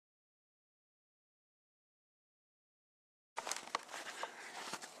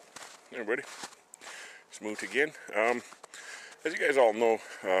Hey everybody, Smoot again. As you guys all know,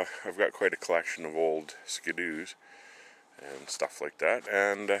 I've got quite a collection of old skidoos and stuff like that,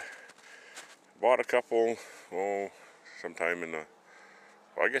 and bought a couple, sometime in the,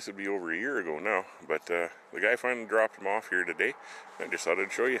 well, I guess it'd be over a year ago now, but the guy finally dropped them off here today. I just thought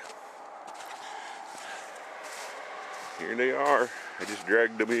I'd show you. Here they are. I just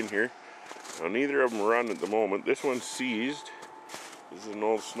dragged them in here. Now, neither of them run at the moment. This one's seized. This is an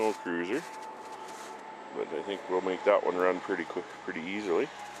old snow cruiser, but I think we'll make that one run pretty quick, pretty easily.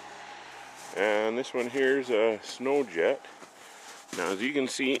 And this one here is a snow jet. Now, as you can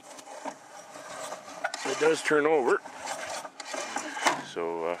see, it does turn over,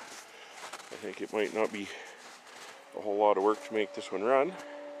 so I think it might not be a whole lot of work to make this one run.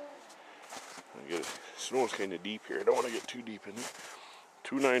 I get it. Snow's kind of deep here. I don't want to get too deep in it.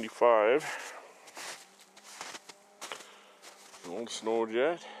 $2.95. An old snow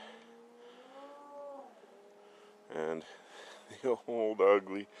jet. And the old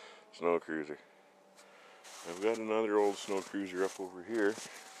ugly snow cruiser. I've got another old snow cruiser up over here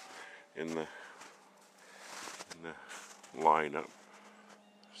in the lineup.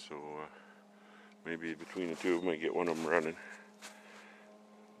 So maybe between the two of them I get one of them running.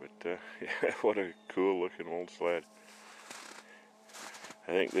 But yeah, what a cool looking old sled.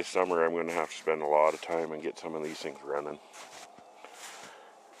 I think this summer I'm going to have to spend a lot of time and get some of these things running.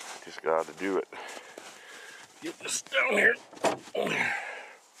 Just got to do it. Get this down here.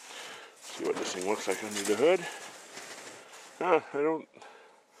 See what this thing looks like under the hood. I don't.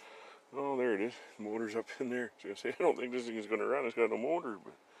 Oh, there it is. The motor's up in there. So I say, I don't think this thing is going to run. It's got no motor,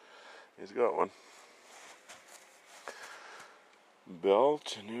 but it's got one.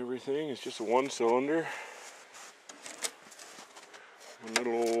 Belt and everything. It's just a one cylinder. One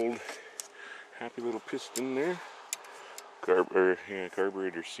little old happy little piston there.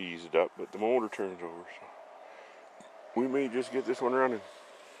 Carburetor seized up, but the motor turns over, so we may just get this one running.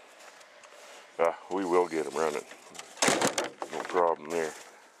 We will get them running. No problem there.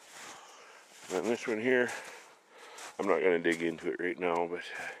 And this one here, I'm not going to dig into it right now, but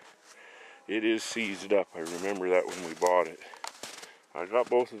it is seized up. I remember that when we bought it. I got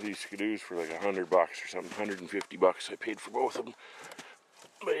both of these skidoos for like $100 or something, $150 I paid for both of them.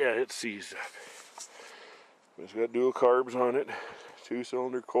 But yeah, it's seized up. It's got dual carbs on it,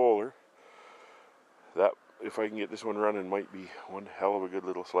 2-cylinder Kohler. That, if I can get this one running, might be one hell of a good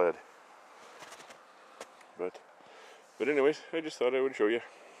little sled. But anyways, I just thought I would show you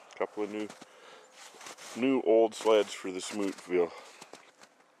a couple of new old sleds for the Smootville.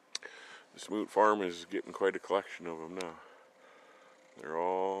 The Smoot farm is getting quite a collection of them now. They're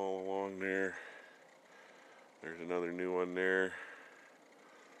all along there. There's another new one there.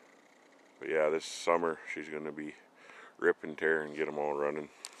 But yeah, this summer she's going to be rip and tear and get them all running.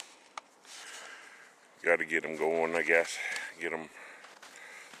 Got to get them going, I guess. Get them.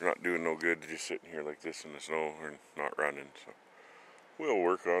 They're not doing no good just sitting here like this in the snow or not running. So we'll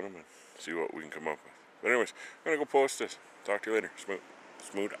work on them and see what we can come up with. But anyways, I'm going to go post this. Talk to you later.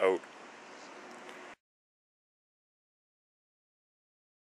 Smoot out.